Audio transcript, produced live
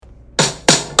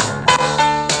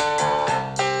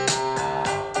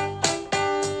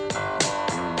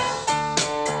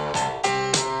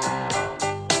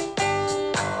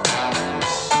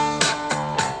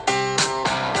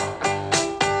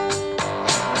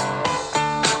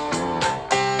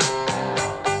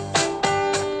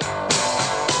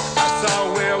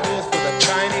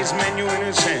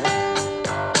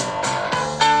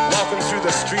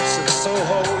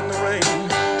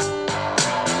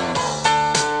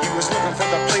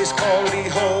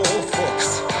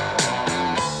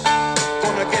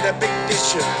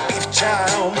delicious beef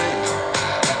chow mein.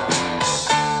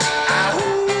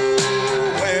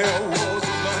 Where was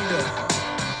London?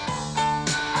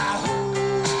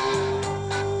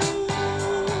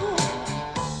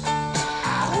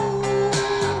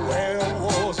 Where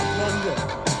was London?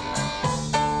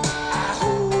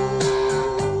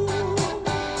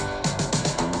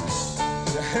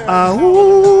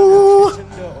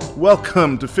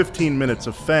 Welcome to 15 Minutes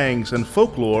of Fangs and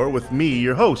Folklore with me,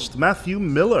 your host, Matthew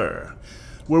Miller,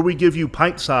 where we give you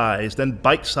pint-sized and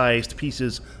bite-sized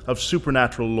pieces of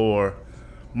supernatural lore,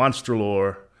 monster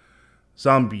lore,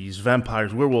 zombies,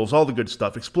 vampires, werewolves, all the good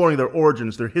stuff, exploring their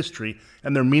origins, their history,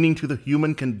 and their meaning to the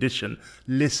human condition.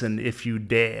 Listen if you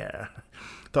dare.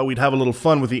 Thought we'd have a little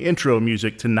fun with the intro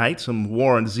music tonight, some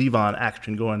Warren Zevon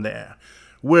action going there.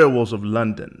 Werewolves of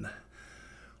London.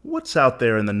 What's out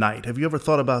there in the night? Have you ever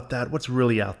thought about that? What's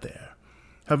really out there?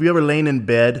 Have you ever lain in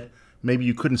bed? Maybe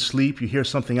you couldn't sleep, you hear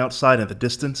something outside in the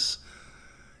distance?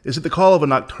 Is it the call of a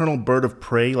nocturnal bird of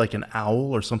prey like an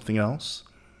owl or something else?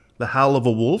 The howl of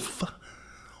a wolf?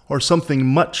 Or something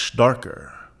much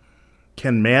darker?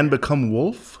 Can man become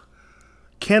wolf?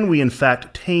 Can we in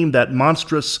fact tame that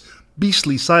monstrous,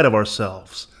 beastly side of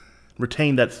ourselves?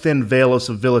 Retain that thin veil of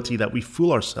civility that we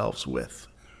fool ourselves with?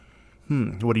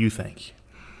 What do you think?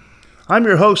 I'm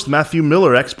your host, Matthew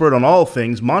Miller, expert on all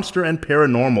things monster and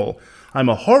paranormal. I'm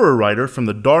a horror writer from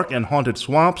the dark and haunted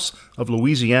swamps of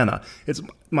Louisiana. It's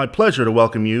my pleasure to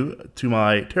welcome you to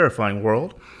my terrifying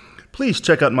world. Please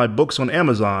check out my books on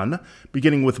Amazon,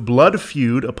 beginning with Blood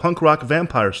Feud, a punk rock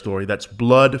vampire story. That's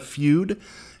Blood Feud,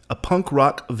 a punk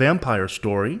rock vampire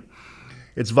story.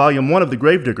 It's volume 1 of the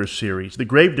Gravediggers series. The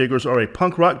Gravediggers are a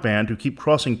punk rock band who keep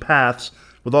crossing paths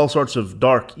with all sorts of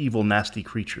dark, evil, nasty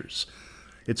creatures.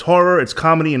 It's horror, it's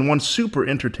comedy, and one super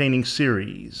entertaining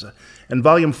series. And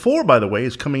Volume 4, by the way,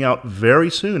 is coming out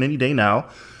very soon, any day now,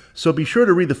 so be sure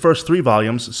to read the first 3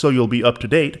 volumes so you'll be up to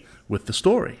date with the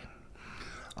story.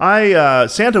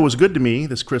 Santa was good to me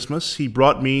this Christmas. He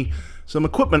brought me some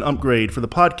equipment upgrade for the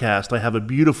podcast. I have a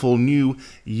beautiful new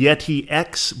Yeti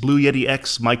X, Blue Yeti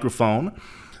X microphone,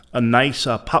 a nice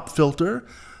pop filter,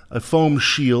 a foam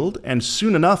shield, and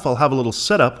soon enough I'll have a little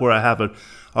setup where I have an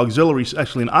auxiliary,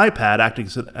 actually an iPad acting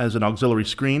as an auxiliary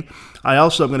screen. I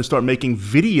also am going to start making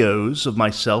videos of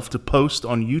myself to post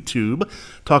on YouTube,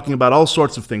 talking about all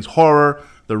sorts of things, horror,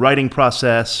 the writing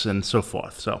process, and so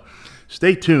forth. So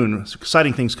stay tuned, there's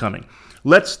exciting things coming.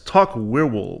 Let's talk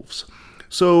werewolves.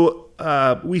 So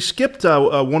we skipped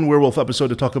one werewolf episode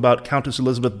to talk about Countess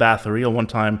Elizabeth Bathory, a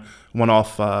one-time,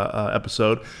 one-off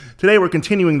episode. Today we're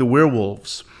continuing the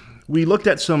werewolves. We looked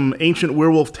at some ancient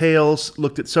werewolf tales,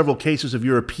 looked at several cases of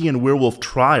European werewolf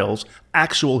trials,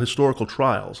 actual historical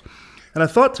trials. And I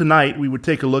thought tonight we would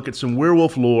take a look at some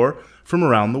werewolf lore from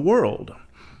around the world.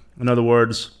 In other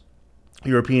words,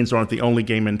 Europeans aren't the only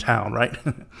game in town, right?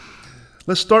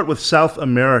 Let's start with South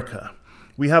America.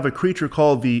 We have a creature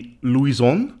called the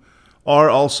Luizon, or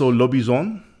also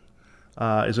lobizon,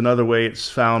 is another way it's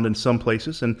found in some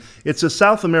places. And it's a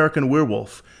South American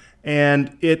werewolf.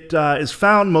 And it is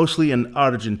found mostly in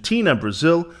Argentina,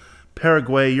 Brazil,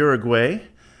 Paraguay, Uruguay,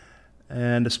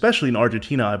 and especially in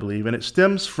Argentina, I believe. And it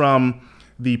stems from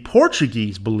the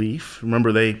Portuguese belief,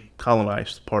 remember they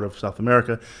colonized part of South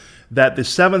America, that the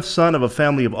 7th son of a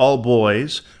family of all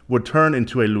boys would turn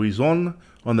into a Luizon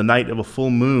on the night of a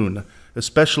full moon,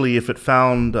 especially if it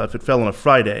fell on a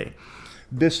Friday.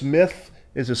 This myth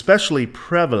is especially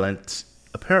prevalent,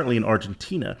 apparently, in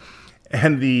Argentina.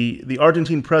 And the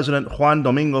Argentine president, Juan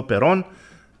Domingo Perón,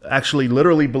 actually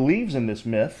literally believes in this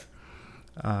myth.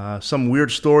 Some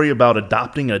weird story about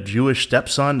adopting a Jewish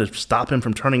stepson to stop him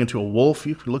from turning into a wolf.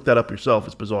 You can look that up yourself.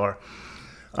 It's bizarre.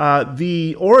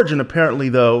 The origin, apparently,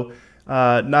 though,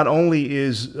 not only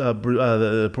is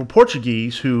the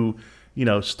Portuguese who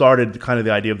started kind of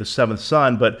the idea of the 7th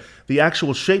son, but the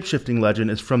actual shape-shifting legend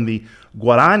is from the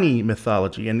Guarani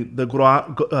mythology. And the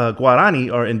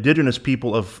Guarani are indigenous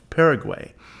people of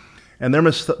Paraguay. And their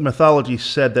mythology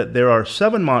said that there are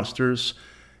 7 monsters,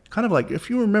 kind of like, if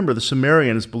you remember, the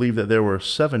Sumerians believed that there were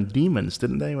 7 demons,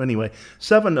 didn't they? Anyway,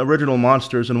 7 original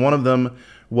monsters, and one of them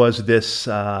was this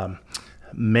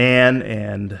man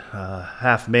and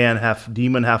half man, half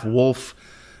demon, half wolf.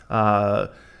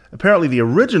 Apparently the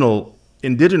original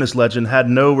indigenous legend had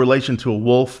no relation to a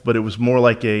wolf, but it was more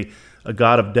like a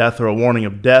god of death or a warning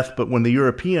of death. But when the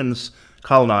Europeans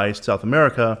colonized South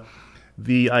America,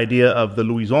 the idea of the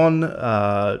Luizon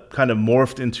kind of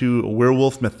morphed into a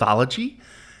werewolf mythology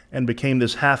and became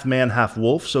this half man, half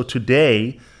wolf. So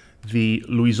today, the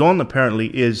Luizon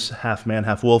apparently is half man,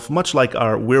 half wolf, much like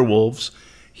our werewolves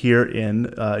here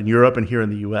in Europe and here in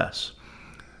the U.S.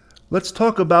 Let's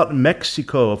talk about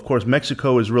Mexico. Of course,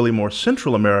 Mexico is really more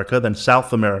Central America than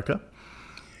South America.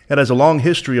 It has a long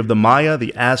history of the Maya,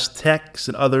 the Aztecs,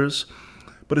 and others,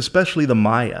 but especially the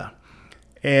Maya.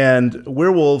 And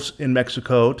werewolves in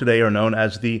Mexico today are known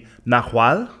as the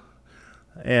Nahual,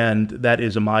 and that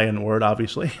is a Mayan word,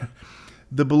 obviously.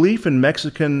 The belief in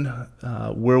Mexican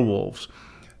werewolves.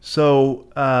 So,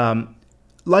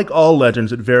 like all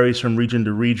legends, it varies from region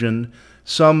to region.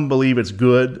 Some believe it's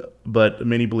good, but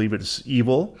many believe it's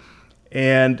evil.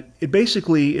 And it's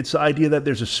the idea that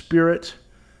there's a spirit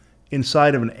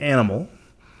inside of an animal,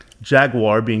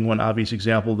 jaguar being one obvious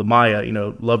example. The Maya,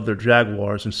 loved their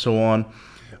jaguars and so on.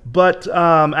 But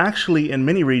actually, in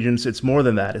many regions, it's more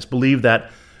than that. It's believed that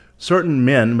certain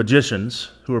men, magicians,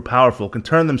 who are powerful, can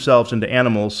turn themselves into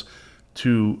animals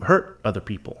to hurt other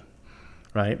people,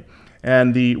 right?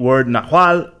 And the word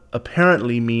Nahual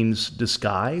apparently means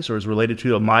disguise, or is related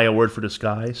to a Maya word for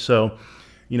disguise. So,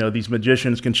 these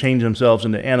magicians can change themselves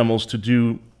into animals to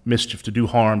do mischief, to do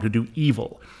harm, to do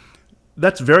evil.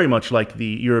 That's very much like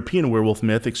the European werewolf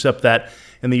myth, except that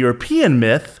in the European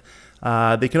myth,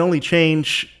 they can only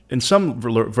change, in some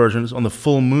versions, on the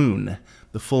full moon.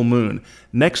 The full moon.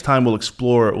 Next time we'll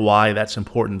explore why that's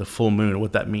important, the full moon,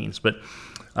 what that means. But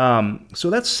so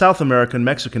that's South American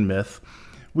Mexican myth.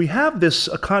 We have this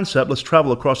concept. Let's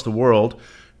travel across the world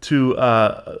to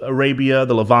Arabia,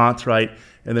 the Levant, right,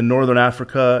 and then Northern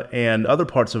Africa and other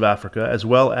parts of Africa, as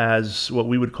well as what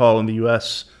we would call in the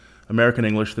U.S., American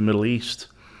English, the Middle East.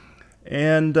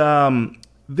 And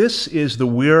this is the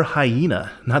were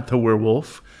hyena, not the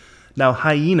werewolf. Now,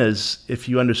 hyenas, if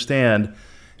you understand,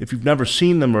 if you've never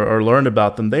seen them or learned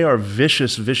about them, they are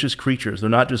vicious, vicious creatures. They're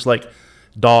not just like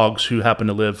dogs who happen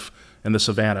to live in the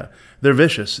savannah. They're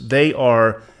vicious. They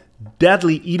are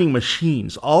deadly eating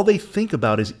machines. All they think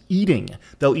about is eating.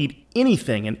 They'll eat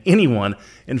anything and anyone.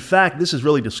 In fact, this is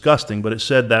really disgusting, but it's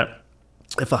said that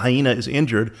if a hyena is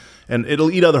injured, and it'll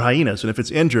eat other hyenas, and if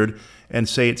it's injured and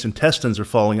say its intestines are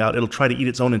falling out, it'll try to eat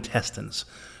its own intestines.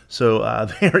 So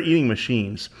they are eating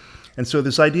machines. And so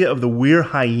this idea of the were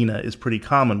hyena is pretty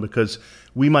common because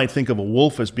we might think of a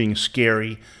wolf as being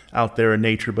scary out there in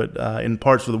nature, but in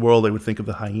parts of the world they would think of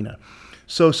the hyena.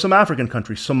 So some African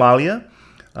countries, Somalia,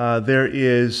 there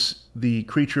is the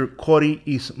creature Kori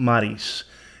is Maris,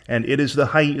 and it is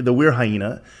the were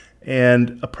hyena.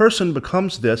 And a person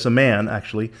becomes this, a man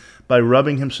actually, by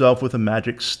rubbing himself with a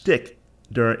magic stick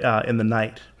in the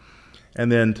night.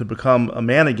 And then to become a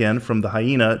man again from the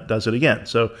hyena does it again.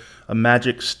 So a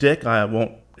magic stick, I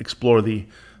won't explore the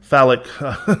phallic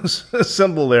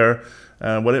symbol there,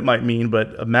 what it might mean,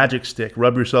 but a magic stick,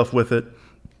 rub yourself with it,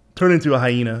 turn into a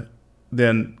hyena,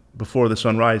 then before the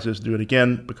sun rises, do it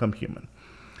again, become human.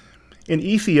 In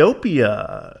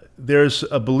Ethiopia, there's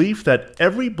a belief that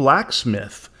every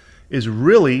blacksmith is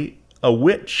really a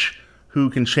witch who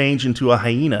can change into a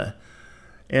hyena.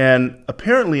 And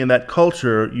apparently in that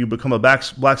culture, you become a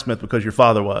blacksmith because your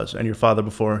father was, and your father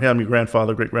before him, your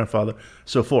grandfather, great-grandfather,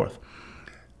 so forth.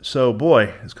 So,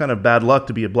 boy, it's kind of bad luck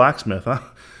to be a blacksmith, huh?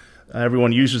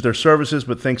 Everyone uses their services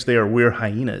but thinks they are were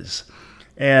hyenas.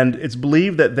 And it's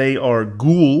believed that they are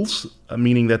ghouls,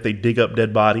 meaning that they dig up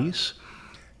dead bodies.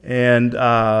 And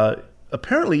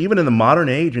apparently, even in the modern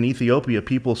age in Ethiopia,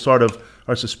 people sort of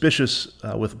are suspicious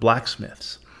with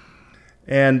blacksmiths.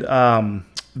 And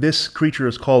this creature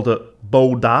is called a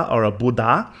Boda or a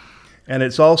Buddha, and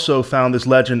it's also found this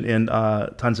legend in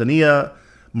Tanzania,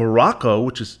 Morocco,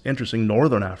 which is interesting,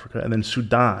 northern Africa, and then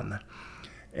Sudan.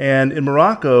 And in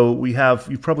Morocco,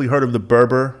 you've probably heard of the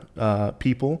Berber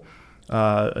people,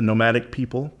 nomadic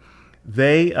people.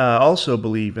 They also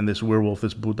believe in this werewolf,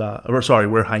 this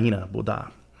were hyena, Buddha.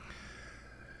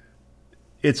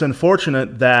 It's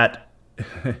unfortunate that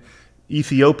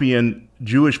Ethiopian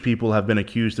Jewish people have been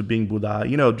accused of being Buddha.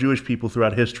 Jewish people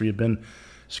throughout history have been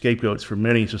scapegoats for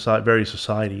various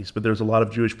societies, but there's a lot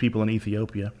of Jewish people in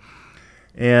Ethiopia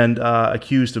and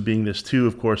accused of being this too.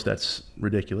 Of course, that's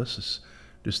ridiculous. It's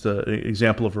just an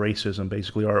example of racism,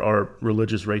 basically, or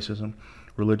religious racism,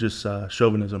 religious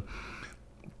chauvinism.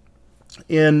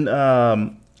 In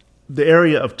the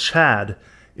area of Chad,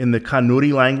 in the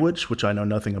Kanuri language, which I know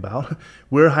nothing about,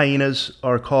 were hyenas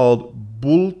are called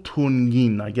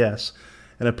bultungin, I guess.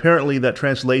 And apparently that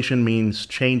translation means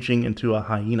changing into a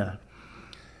hyena.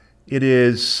 It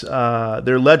is, there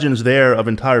are legends there of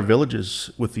entire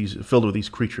villages filled with these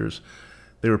creatures.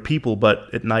 They were people,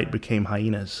 but at night became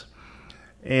hyenas.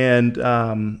 And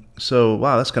so,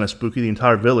 wow, that's kind of spooky. The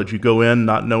entire village, you go in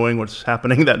not knowing what's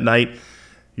happening that night.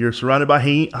 You're surrounded by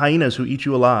hyenas who eat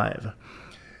you alive.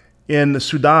 In the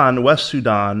Sudan, West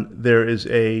Sudan, there is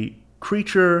a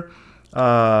creature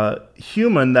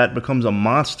human that becomes a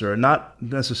monster, not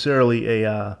necessarily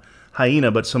a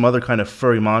hyena, but some other kind of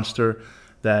furry monster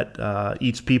that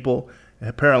eats people.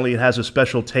 Apparently, it has a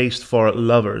special taste for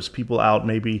lovers, people out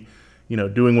maybe,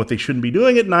 doing what they shouldn't be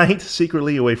doing at night,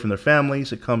 secretly away from their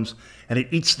families. It comes and it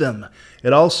eats them.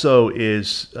 It also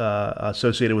is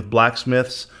associated with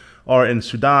blacksmiths, or in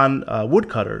Sudan,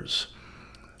 woodcutters.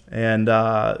 And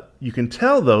you can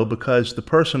tell, though, because the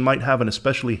person might have an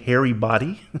especially hairy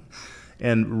body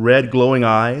and red glowing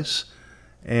eyes.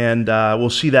 And we'll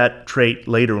see that trait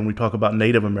later when we talk about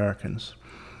Native Americans.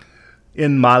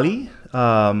 In Mali,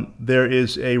 there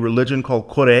is a religion called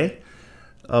Kore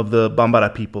of the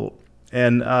Bambara people.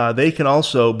 And they can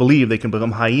also believe they can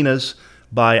become hyenas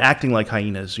by acting like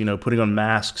hyenas, putting on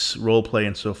masks, role play,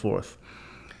 and so forth.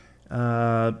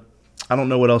 I don't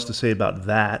know what else to say about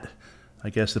that. I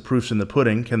guess the proof's in the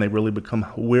pudding. Can they really become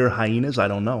were-hyenas? I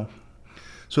don't know.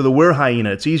 So the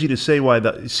were-hyena, it's easy to see why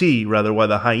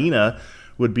the hyena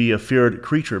would be a feared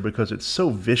creature, because it's so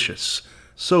vicious,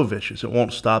 it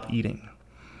won't stop eating.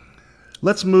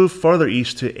 Let's move farther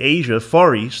east to Asia,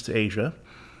 Far East Asia,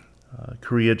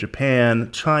 Korea,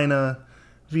 Japan, China,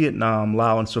 Vietnam,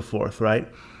 Laos, and so forth, right?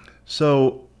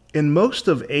 So in most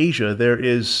of Asia, there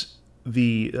is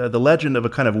the legend of a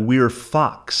kind of were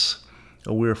fox,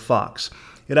 a were fox.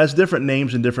 It has different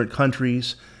names in different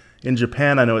countries. In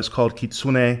Japan, I know it's called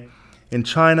kitsune. In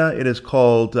China, it is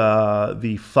called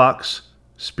the fox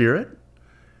spirit,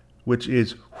 which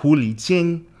is hu li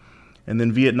jing. And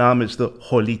then Vietnam is the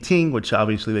ho li ting, which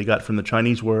obviously they got from the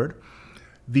Chinese word.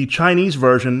 The Chinese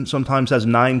version sometimes has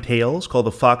 9 tails, called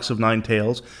the fox of 9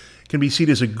 tails. It can be seen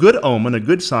as a good omen, a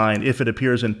good sign, if it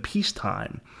appears in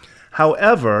peacetime.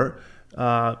 However,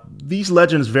 these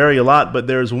legends vary a lot, but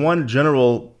there's one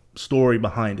general story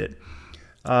behind it.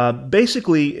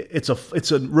 Basically, it's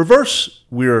a reverse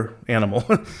were animal.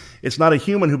 It's not a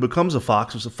human who becomes a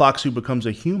fox, it's a fox who becomes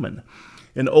a human.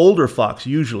 An older fox,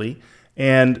 usually,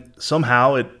 and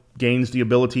somehow it gains the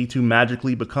ability to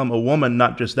magically become a woman,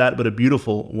 not just that, but a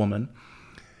beautiful woman.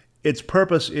 Its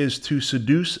purpose is to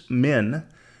seduce men,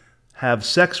 have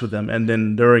sex with them, and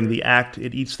then during the act,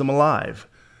 it eats them alive.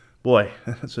 Boy,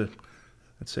 that's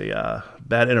a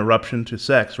bad interruption to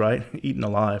sex, right? Eaten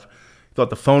alive. Thought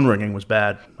the phone ringing was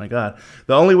bad. My God.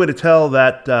 The only way to tell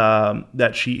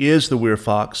that she is the were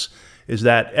fox is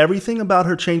that everything about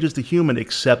her changes to human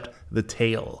except the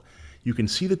tail. You can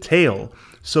see the tail,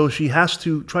 so she has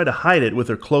to try to hide it with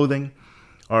her clothing,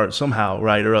 or somehow,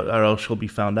 right, or else she'll be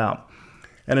found out.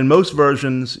 And in most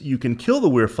versions, you can kill the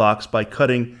were fox by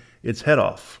cutting its head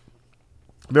off.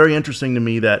 Very interesting to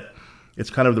me that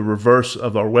it's kind of the reverse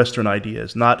of our Western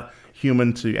ideas, not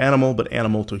human to animal, but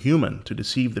animal to human, to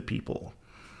deceive the people.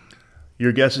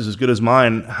 Your guess is as good as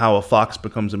mine how a fox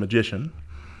becomes a magician.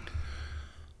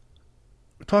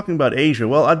 Talking about Asia,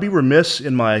 well, I'd be remiss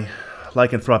in my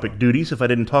lycanthropic duties if I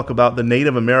didn't talk about the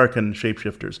Native American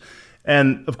shapeshifters.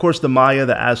 And, of course, the Maya,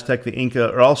 the Aztec, the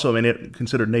Inca are also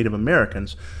considered Native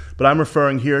Americans. But I'm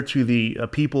referring here to the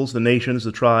peoples, the nations,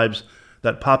 the tribes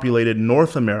that populated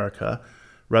North America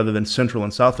rather than Central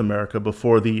and South America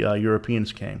before the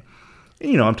Europeans came.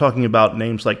 I'm talking about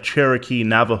names like Cherokee,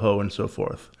 Navajo, and so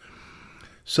forth.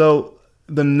 So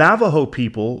the Navajo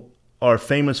people are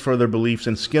famous for their beliefs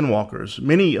in skinwalkers.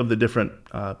 Many of the different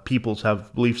peoples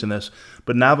have beliefs in this,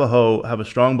 but Navajo have a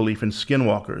strong belief in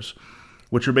skinwalkers,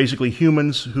 which are basically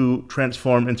humans who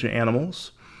transform into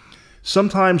animals.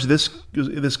 Sometimes this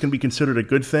can be considered a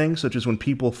good thing, such as when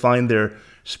people find their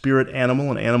spirit animal,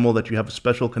 an animal that you have a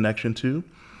special connection to.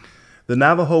 The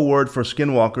Navajo word for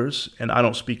skinwalkers, and I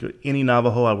don't speak any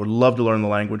Navajo, I would love to learn the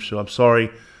language, so I'm sorry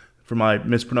for my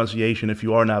mispronunciation if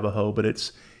you are Navajo, but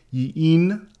it's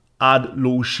Yiin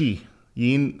Adloshi.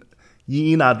 Yiin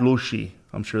Adloshi.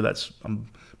 I'm sure I'm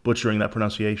butchering that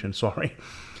pronunciation, sorry.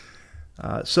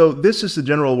 So this is the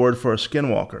general word for a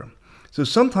skinwalker. So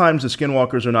sometimes the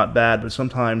skinwalkers are not bad, but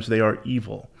sometimes they are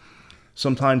evil.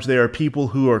 Sometimes they are people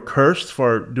who are cursed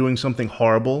for doing something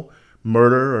horrible,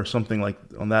 murder or something like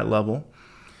on that level.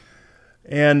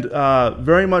 And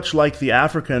very much like the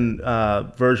African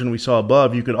version we saw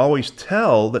above, you could always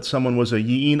tell that someone was a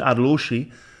Yiin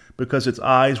Adloshi because its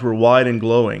eyes were wide and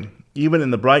glowing. Even in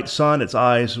the bright sun, its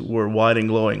eyes were wide and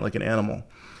glowing like an animal.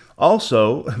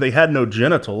 Also, they had no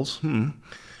genitals, and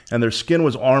their skin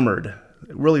was armored.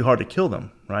 Really hard to kill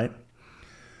them, right?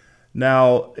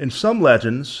 Now, in some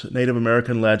legends, Native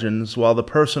American legends, while the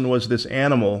person was this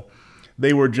animal,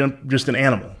 they were just an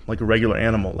animal, like a regular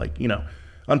animal, like,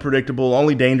 unpredictable,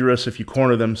 only dangerous if you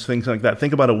corner them, things like that.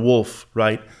 Think about a wolf,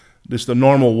 right? Just a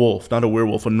normal wolf, not a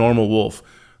werewolf, a normal wolf.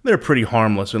 they're pretty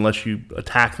harmless unless you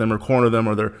attack them or corner them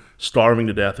or they're starving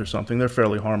to death or something. They're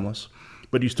fairly harmless,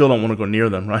 but you still don't want to go near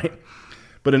them, right?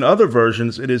 But in other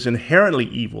versions, it is inherently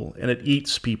evil and it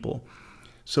eats people.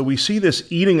 So we see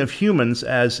this eating of humans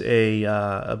as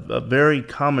a very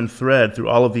common thread through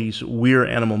all of these weird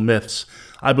animal myths.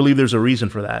 I believe there's a reason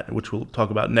for that, which we'll talk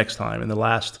about next time in the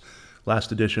last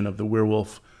edition of the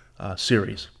Werewolf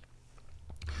series.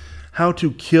 How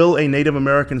to kill a Native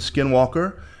American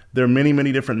skinwalker. There are many,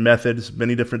 many different methods,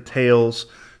 many different tales.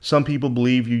 Some people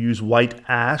believe you use white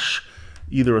ash,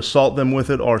 either assault them with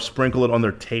it or sprinkle it on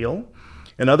their tail.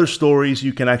 In other stories,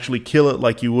 you can actually kill it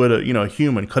like you would a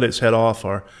human, cut its head off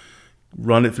or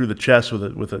run it through the chest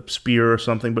with a spear or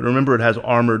something. But remember, it has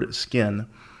armored skin,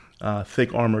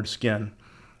 thick armored skin.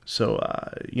 So,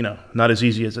 not as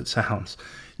easy as it sounds.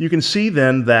 You can see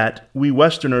then that we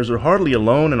Westerners are hardly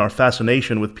alone in our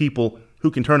fascination with people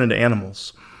who can turn into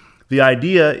animals. The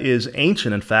idea is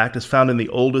ancient, in fact, is found in the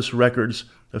oldest records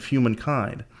of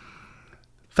humankind.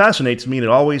 Fascinates me, and it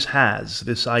always has,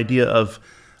 this idea of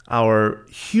our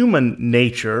human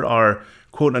nature, our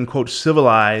quote-unquote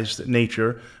civilized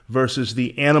nature, versus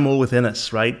the animal within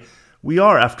us, right? We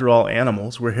are, after all,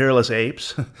 animals. We're hairless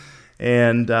apes,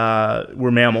 and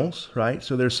we're mammals, right?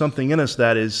 So there's something in us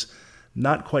that is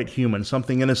not quite human,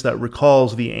 something in us that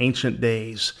recalls the ancient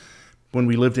days when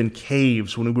we lived in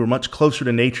caves, when we were much closer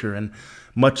to nature and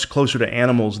much closer to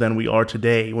animals than we are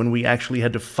today, when we actually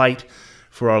had to fight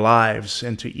for our lives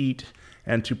and to eat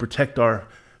and to protect our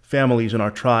families and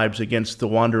our tribes against the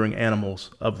wandering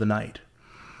animals of the night.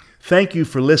 Thank you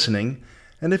for listening,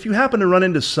 and if you happen to run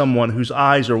into someone whose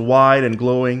eyes are wide and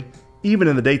glowing, even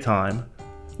in the daytime,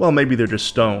 well, maybe they're just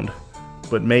stoned,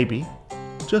 but maybe,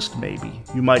 just maybe,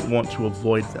 you might want to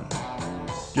avoid them,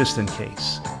 just in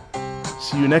case.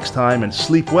 See you next time, and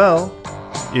sleep well,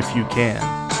 if you can.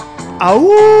 Ow!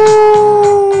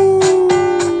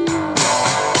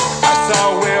 I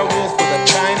saw a werewolf with a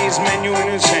Chinese menu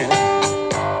in his hand,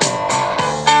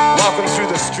 walking through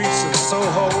the streets of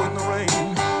Soho in the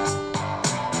rain.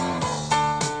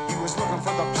 He was looking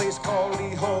for the place called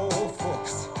Lee Ho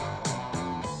Fooks.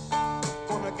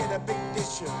 Gonna get a big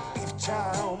dish of beef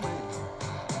chow.